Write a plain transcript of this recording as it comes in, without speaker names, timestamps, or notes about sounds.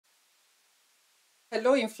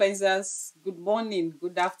Hello, influencers. Good morning,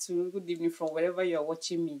 good afternoon, good evening from wherever you're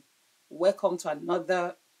watching me. Welcome to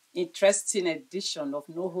another interesting edition of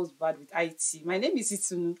No Host Bad with IT. My name is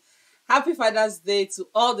Itunu. Happy Father's Day to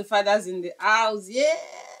all the fathers in the house. Yeah!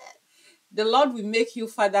 The Lord will make you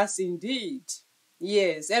fathers indeed.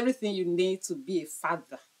 Yes, everything you need to be a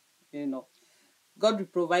father, you know, God will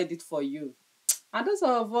provide it for you. And those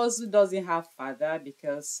of us who doesn't have father,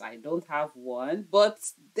 because I don't have one, but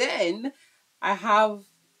then I have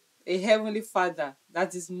a heavenly father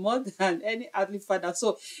that is more than any earthly father.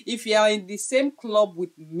 So if you are in the same club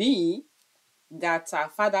with me that are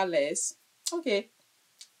fatherless, okay,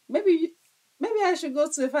 maybe I should go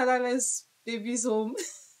to a fatherless baby's home.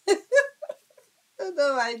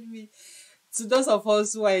 Don't mind me. To those of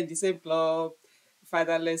us who are in the same club,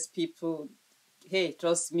 fatherless people, hey,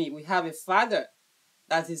 trust me, we have a father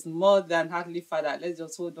that is more than earthly father. Let's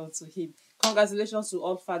just hold on to him. Congratulations to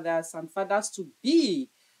all fathers and fathers to be.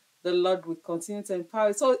 The Lord will continue to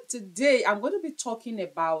empower. So today I'm going to be talking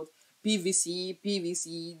about PVC,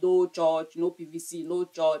 no church, no PVC, no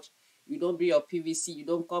church. You don't bring your PVC, you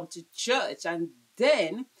don't come to church. And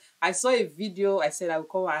then I saw a video. I said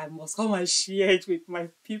I must come and share it with my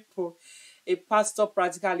people. A pastor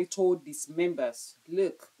practically told his members,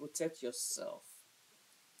 look, protect yourself.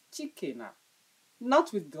 Chicken,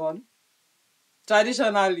 not with gun.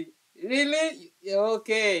 Traditionally. Really?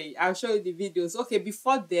 Okay, I'll show you the videos. Okay,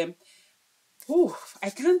 before them, I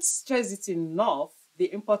can't stress it enough,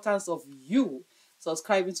 the importance of you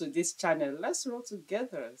subscribing to this channel. Let's roll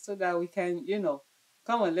together so that we can,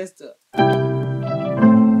 come on, let's do it.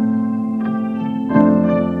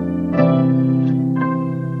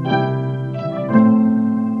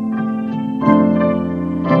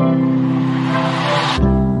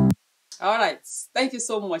 All right, thank you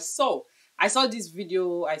so much. So I saw this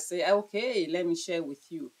video. I say, okay, let me share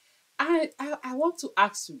with you. I want to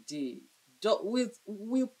ask today, will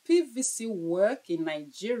PVC work in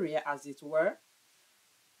Nigeria, as it were?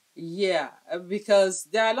 Yeah, because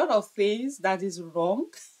there are a lot of things that is wrong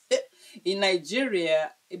in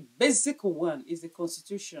Nigeria. A basic one is the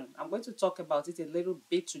constitution. I'm going to talk about it a little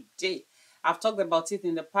bit today. I've talked about it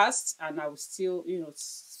in the past, and I will still,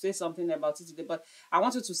 say something about it today. But I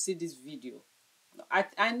want you to see this video.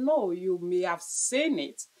 I know you may have seen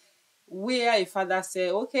it, where a father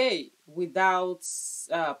said, okay, without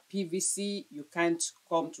PVC, you can't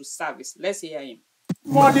come to service. Let's hear him.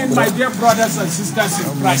 Good morning, my dear brothers and sisters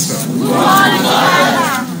in Christ.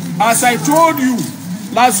 As I told you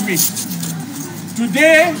last week,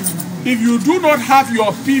 today, if you do not have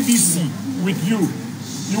your PVC with you,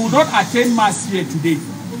 you will not attend Mass here today.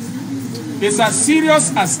 It's as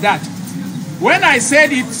serious as that. When I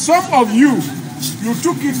said it, some of you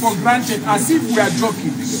took it for granted as if we are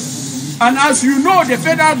joking. And as you know, the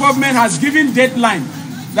federal government has given deadline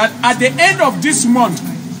that at the end of this month,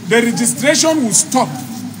 the registration will stop.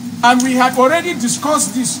 And we had already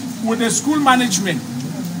discussed this with the school management,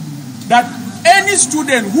 that any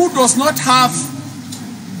student who does not have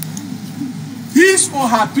his or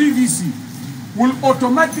her PVC will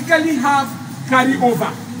automatically have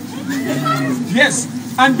carryover. Yes,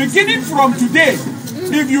 and beginning from today,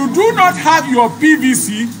 if you do not have your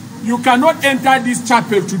PVC, you cannot enter this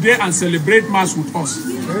chapel today and celebrate Mass with us.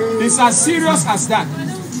 It's as serious as that.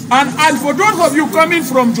 And for those of you coming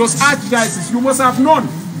from Jos Archdiocese, you must have known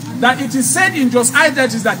that it is said in Jos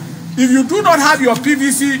Archdiocese that if you do not have your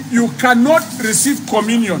PVC, you cannot receive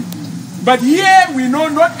communion. But here we know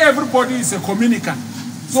not everybody is a communicant.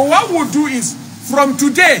 So what we'll do is, from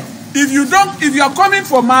today, if you are coming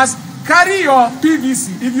for Mass, carry your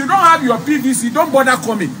PVC. If you don't have your PVC, don't bother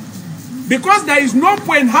coming. Because there is no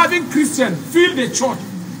point having Christians fill the church.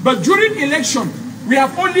 But during election, we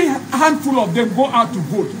have only a handful of them go out to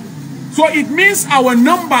vote. So it means our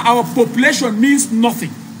number, our population means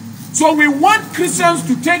nothing. So we want Christians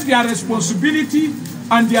to take their responsibility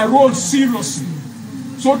and their role seriously.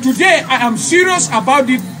 So today I am serious about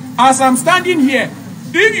it. As I'm standing here,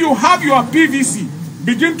 if you have your PVC,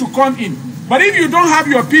 begin to come in. But if you don't have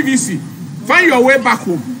your PVC, find your way back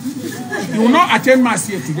home. You will not attend Mass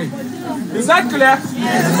here today. Is that clear?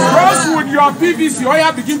 Yes. Those with your PVC,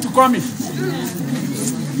 begin to come in.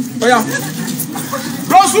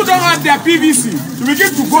 Those who don't have their PVC, you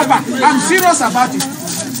begin to go back. I'm serious about it.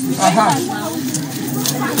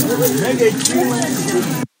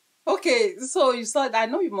 Okay, so you saw, I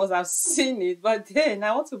know you must have seen it, but then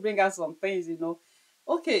I want to bring out some things,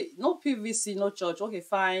 Okay, no PVC, no church. Okay,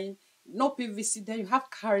 fine. No PVC, then you have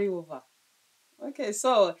carryover. Okay,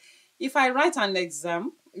 so if I wrote an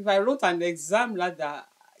exam rather,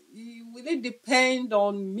 will it depend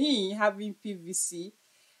on me having PVC?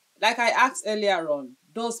 Like I asked earlier on,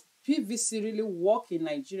 does PVC really work in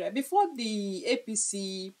Nigeria? Before the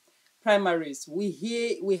APC primaries,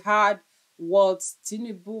 we had what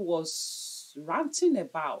Tinubu was ranting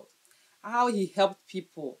about, how he helped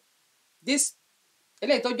people. This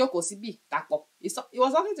eléyìí tó jókòó síbí Dàpọ̀, he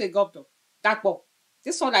was talking to a governor. Dàpọ̀,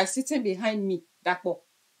 this one that is sitting behind me, Dàpọ̀,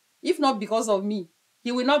 if not because of me,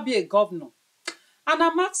 he will not be a governor. And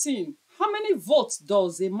I'm asking, how many votes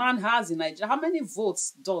does a man has in Nigeria? How many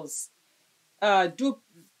votes does do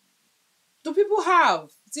people have?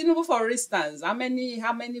 Tinubu, for instance, how many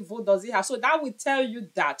votes does he have? So that will tell you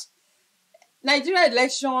that Nigeria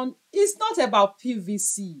election is not about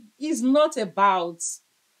PVC. It's not about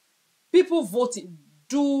people voting.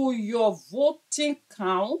 Do your voting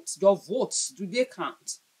count? Your votes, do they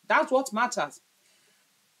count? That's what matters.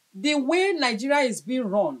 The way Nigeria is being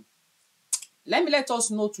run, let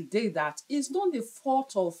us know today that it's not the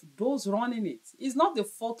fault of those running it. It's not the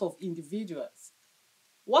fault of individuals.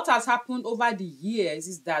 What has happened over the years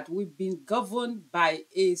is that we've been governed by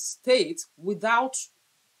a state without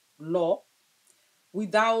law,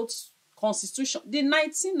 without constitution. The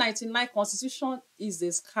 1999 constitution is a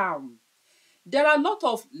scam. There are a lot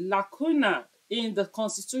of lacuna in the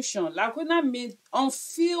constitution. Lacuna means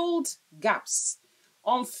unfilled gaps,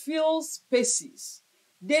 unfilled spaces.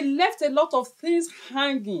 They left a lot of things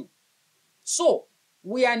hanging. So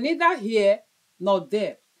we are neither here nor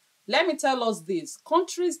there. Let me tell us this.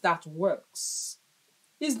 Countries that works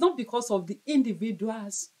is not because of the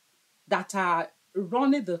individuals that are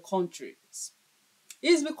running the countries.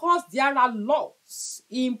 It's because there are laws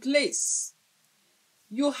in place.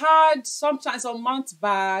 You had some months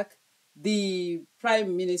back, the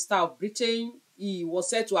Prime Minister of Britain, he was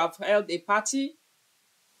said to have held a party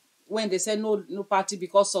when they said no party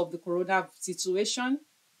because of the corona situation.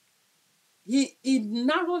 He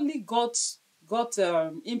narrowly got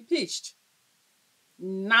impeached.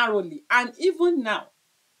 Narrowly. And even now,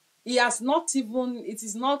 it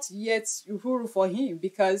is not yet uhuru for him,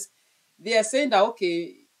 because they are saying that,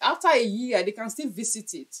 okay, after a year, they can still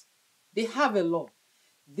visit it. They have a law.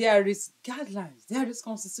 There is guidelines. There is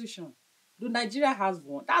constitution. Do Nigeria has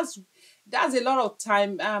one? That's a lot of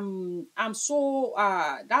time. I'm so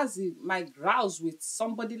my grouse with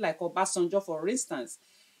somebody like Obasanjo, for instance.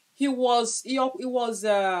 He was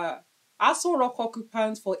also rock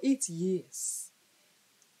occupant for 8 years.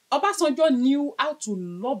 Obasanjo knew how to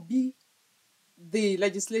lobby the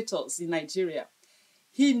legislators in Nigeria.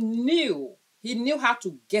 He knew how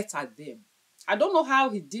to get at them. I don't know how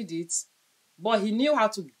he did it, but he knew how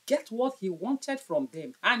to get what he wanted from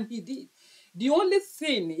them, and he did. The only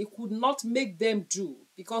thing he could not make them do,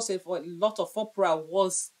 because of a lot of uproar,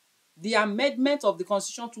 was the amendment of the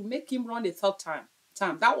constitution to make him run a third time.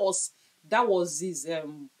 That was his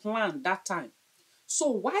plan that time.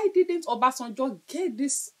 So why didn't Obasanjo get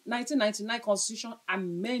this 1999 constitution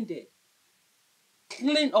amended,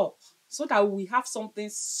 clean up, so that we have something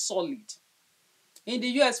solid? In the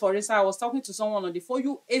US, for instance, I was talking to someone on the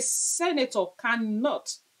phone. A senator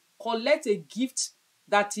cannot collect a gift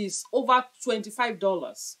that is over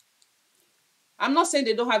 $25. I'm not saying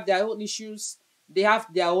they don't have their own issues. They have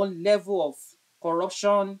their own level of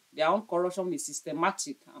corruption. Their own corruption is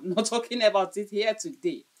systematic. I'm not talking about it here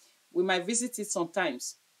today. We might visit it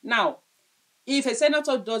sometimes. Now, if a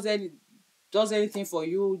senator does anything for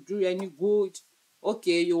you, do any good,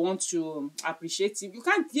 okay, you want to appreciate him, you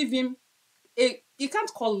can't give him you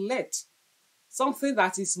can't collect something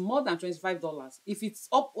that is more than $25. If it's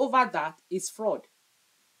up over that, it's fraud.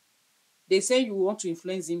 They say you want to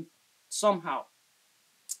influence him somehow.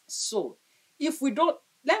 So, if we don't,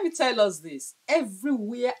 let me tell us this.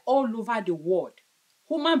 Everywhere, all over the world,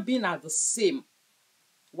 human beings are the same.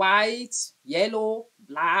 White, yellow,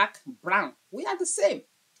 black, brown. We are the same.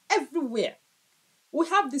 Everywhere. We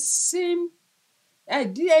have the same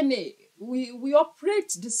DNA. We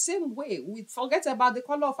operate the same way. We forget about the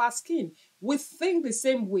color of our skin. We think the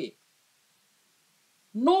same way.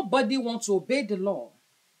 Nobody wants to obey the law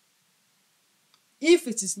if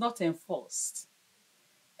it is not enforced.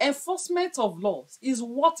 Enforcement of laws is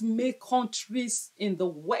what makes countries in the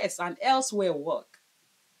West and elsewhere work.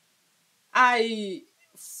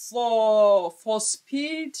 For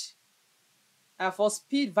speed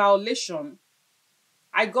violation,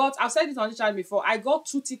 I've said it on the channel before, I got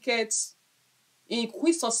 2 tickets in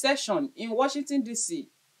quick succession in Washington, D.C.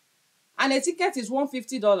 And a ticket is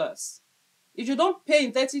 $150. If you don't pay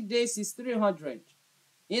in 30 days, it's $300.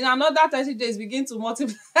 In another 30 days, begin to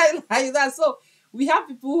multiply like that. So we have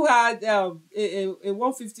people who had a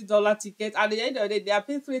 $150 ticket. At the end of the day, they are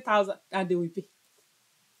paying $3,000 and they will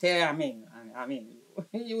pay. I mean,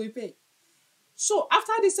 you will pay. So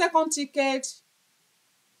after the second ticket,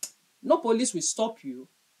 no police will stop you.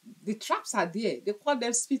 The traps are there. They call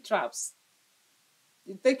them speed traps.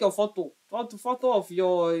 You take your photo of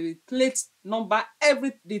your plate number,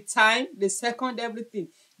 the time, the second, everything.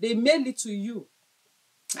 They mail it to you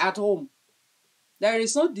at home. There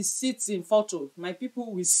is no deceit in photo. My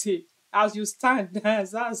people will say, as you stand,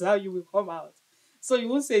 that's how you will come out. So you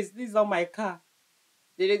won't say, this is not my car.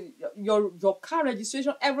 Your car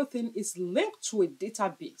registration, everything is linked to a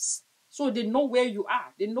database. So they know where you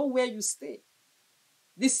are. They know where you stay.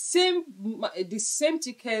 The same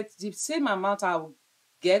ticket, the same amount I will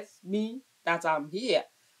get me that I'm here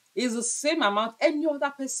is the same amount any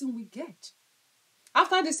other person will get.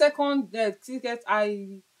 After the second ticket,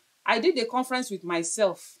 I did a conference with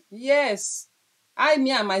myself. Yes,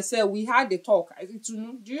 me and myself, we had a talk. I said,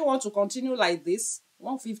 do you want to continue like this?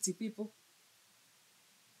 150 people.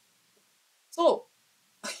 So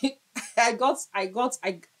I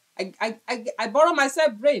borrow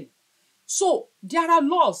myself brain. So there are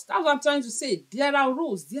laws. That's what I'm trying to say. There are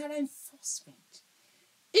rules. There are enforcement.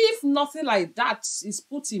 If nothing like that is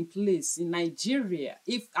put in place in Nigeria,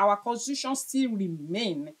 if our constitution still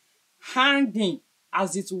remain hanging,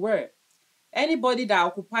 as it were, anybody that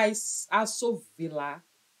occupies Aso Villa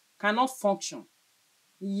cannot function.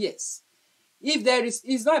 Yes. If there is,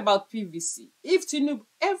 it's not about PVC. If Tinubu,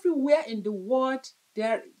 everywhere in the world,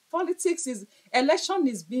 politics is, election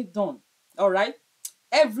is being done. All right?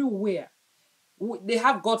 Everywhere. They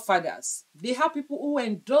have godfathers. They have people who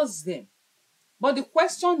endorse them. But the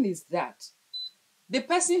question is that the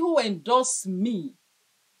person who endorsed me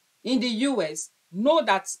in the US know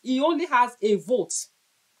that he only has a vote.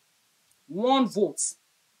 One vote.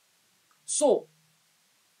 So,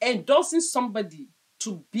 endorsing somebody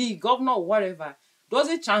to be governor or whatever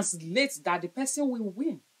doesn't translate that the person will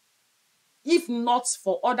win. If not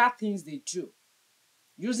for other things they do.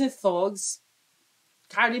 Using thugs,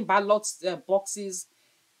 carrying ballot boxes.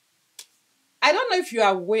 I don't know if you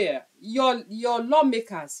are aware, your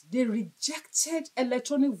lawmakers, they rejected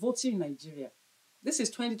electronic voting in Nigeria. This is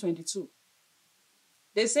 2022.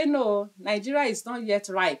 They say, no, Nigeria is not yet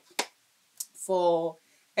ripe for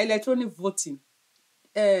electronic voting.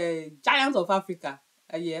 Giants of Africa,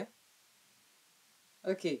 yeah.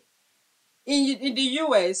 Okay. In the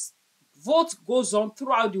US, vote goes on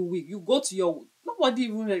throughout the week. You go to your, nobody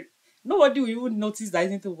will even notice that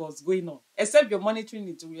anything was going on, except you're monitoring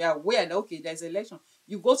it. You are aware that, okay, there's an election.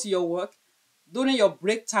 You go to your work, during your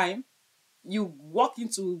break time, you walk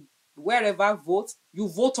into wherever vote, you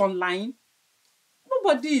vote online.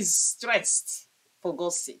 Nobody is stressed, for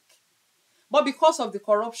God's sake. But because of the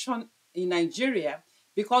corruption in Nigeria,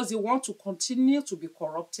 because they want to continue to be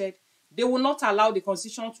corrupted, they will not allow the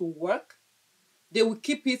constitution to work. They will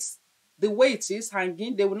keep it the way it is,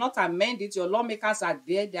 hanging. They will not amend it. Your lawmakers are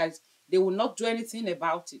there. They will not do anything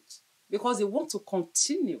about it because they want to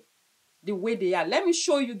continue the way they are. Let me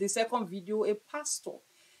show you the second video, a pastor.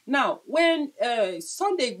 Now, when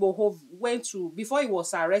Sunday Igboho went to, before he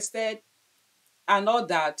was arrested and all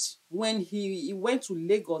that, when he went to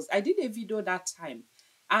Lagos, I did a video that time.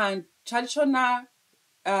 And traditional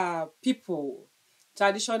people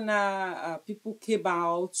came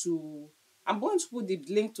out to, I'm going to put the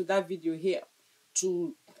link to that video here,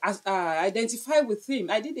 to identify with him.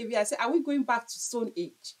 I did a video, I said, are we going back to Stone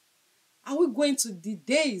Age? Are we going to the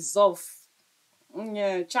days of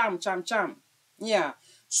charm? Yeah.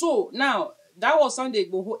 So now, that was Sunday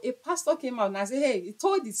Igboho. A pastor came out and I said, hey, he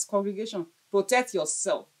told his congregation, protect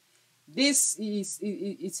yourself. This is,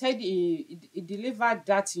 he said he delivered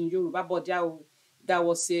that in Yoruba, but there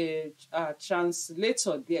was a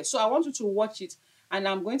translator there. So I want you to watch it, and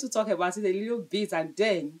I'm going to talk about it a little bit, and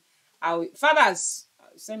then fathers,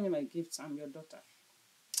 send me my gifts. I'm your daughter.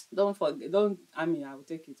 Don't forget. I will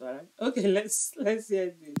take it. All right. Okay. Let's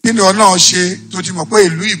hear this.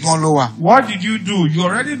 What did you do? You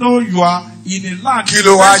already know you are in a land.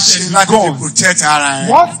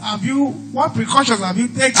 What precautions have you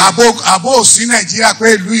taken?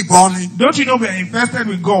 Don't you know we are infested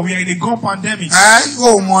with gun? We are in a gun pandemic.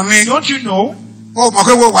 Don't you know? Don't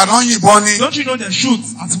you know they shoot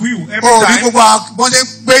at will every time?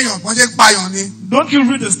 Don't you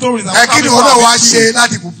read the stories? What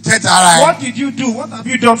did you do? What have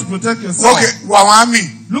you done to protect yourself?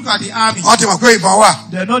 Look at the army.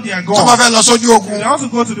 They know they are gone. They also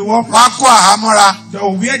go to the war. They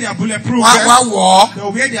will wear their bulletproof vests. They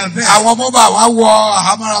will wear their vests.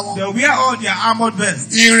 They will wear all their armored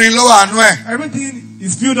vests. Everything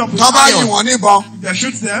is filled up with iron. If they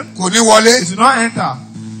shoot them, it will not enter.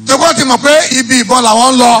 Because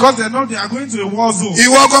they know they are going to a war zone.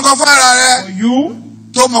 For you,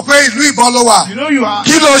 tó mọ̀ pé ìlú ìbọn ló wà. You know you are.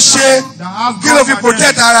 Kí ló ṣe? Kí ló fi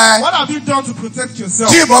protect ara ẹ? What have you done to protect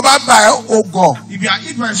yourself? Tí ìbọn bá bà ẹ́ ògọ̀. If you are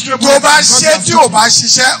hit by a stray bullet. Tó bá ṣe tí ò bá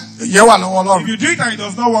ṣiṣẹ́, ìyẹn wà lọ́wọ́ Ọlọ́run. If you do it and it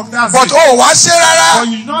does not work, that's But it. ó wá ṣe rárá. But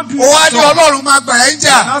you not do it. Ó wá ní Ọlọ́run máa gbà ẹ́ ń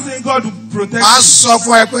jà. I'm not saying God will protect Màá you. sọ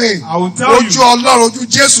fún ẹ pé I will tell you. ojú Ọlọ́run ojú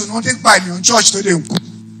Jésù ni wọ́n ti ń pa ènìyàn church tó dé nkú.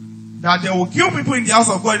 That they will kill people in the house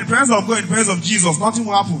of God, in the presence of God, in the presence of Jesus. Nothing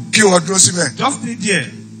will happen. Kí wọ́n dúró síbẹ̀. Just stay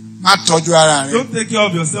there. Má tọ́jú ara rẹ. Don't take care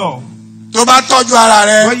of yourself. Tó bá tọ́jú ara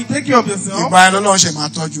rẹ. When you take care of yourself, Ìgbà yẹn lọ́lọ́run ṣe máa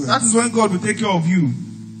tọ́jú ẹ. that is when God will take care of you.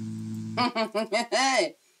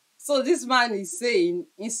 So this man is saying,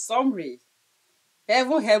 in summary,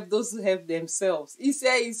 heaven help those who help themselves. He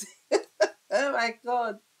says, oh my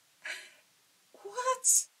God,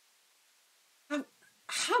 what?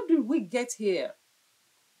 How did we get here?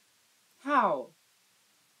 How?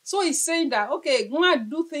 So he's saying that, okay, go and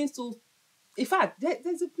do things to, in fact,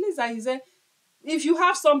 there's a place that he said, if you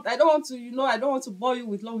have something, I don't want to bore you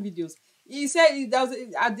with long videos. He said,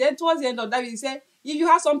 towards the end of that, he said, if you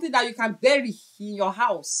have something that you can bury in your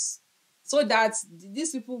house, so that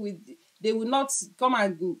these people they will not come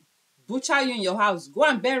and butcher you in your house, go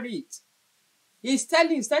and bury it. He's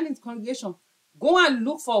telling the congregation, go and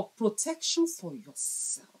look for protection for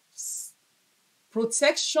yourselves.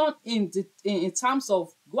 Protection in terms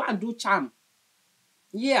of go and do charm.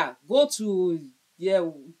 Yeah, go to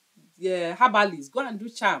herbalists, go and do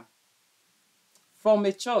charm from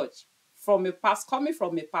a church, coming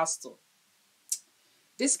from a pastor.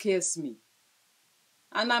 This scares me.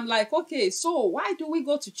 And I'm like, okay, so why do we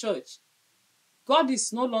go to church? God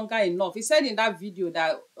is no longer enough. He said in that video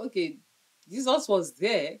that, okay, Jesus was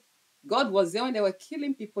there. God was there when they were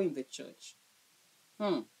killing people in the church.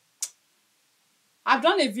 I've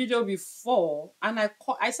done a video before, and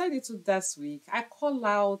I said it this week. I call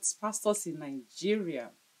out pastors in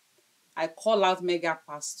Nigeria. I call out mega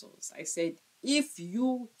pastors. I said, if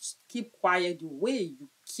you keep quiet the way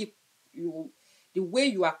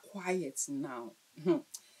you are quiet now,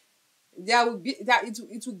 there will be that it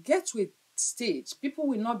will get to a stage. People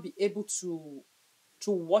will not be able to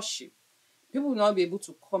worship. People will not be able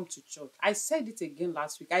to come to church. I said it again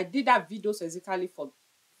last week. I did that video specifically for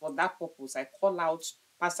that purpose. I call out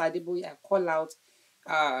Pastor Adeboye. I call out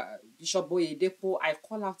Bishop Boyedepo. I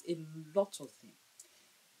call out a lot of them.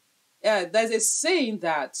 There's a saying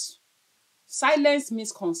that silence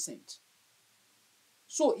means consent.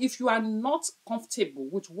 So if you are not comfortable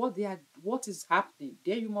with what is happening,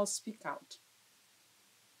 then you must speak out.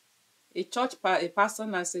 A pastor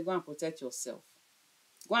now say, go and protect yourself.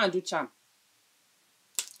 Go and do charm.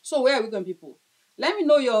 So where are we going, people? Let me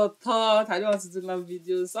know your thoughts. I don't want to do long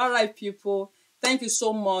videos. All right, people. Thank you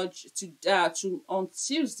so much. On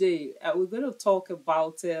Tuesday, we're going to talk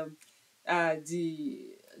about the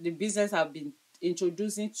business I've been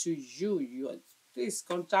introducing to you. Please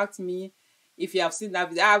contact me if you have seen that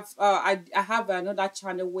video. I have another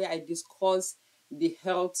channel where I discuss the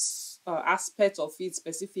health aspect of it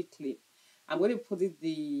specifically. I'm going to put it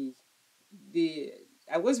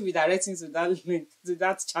I'm going to be directing to that link to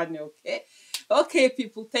that channel. Okay,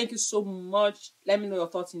 people, thank you so much. Let me know your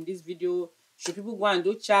thoughts in this video. Should people go and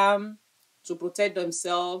do charm to protect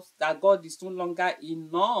themselves, that God is no longer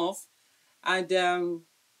enough? And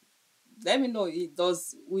let me know,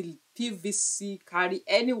 will PVC carry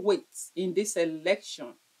any weight in this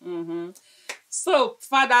election? So,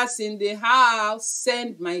 fathers in the house,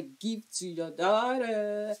 send my gift to your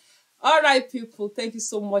daughter. All right, people, thank you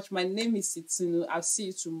so much. My name is Itunu. I'll see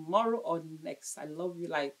you tomorrow or next. I love you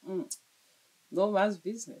like no man's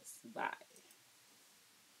business. Bye.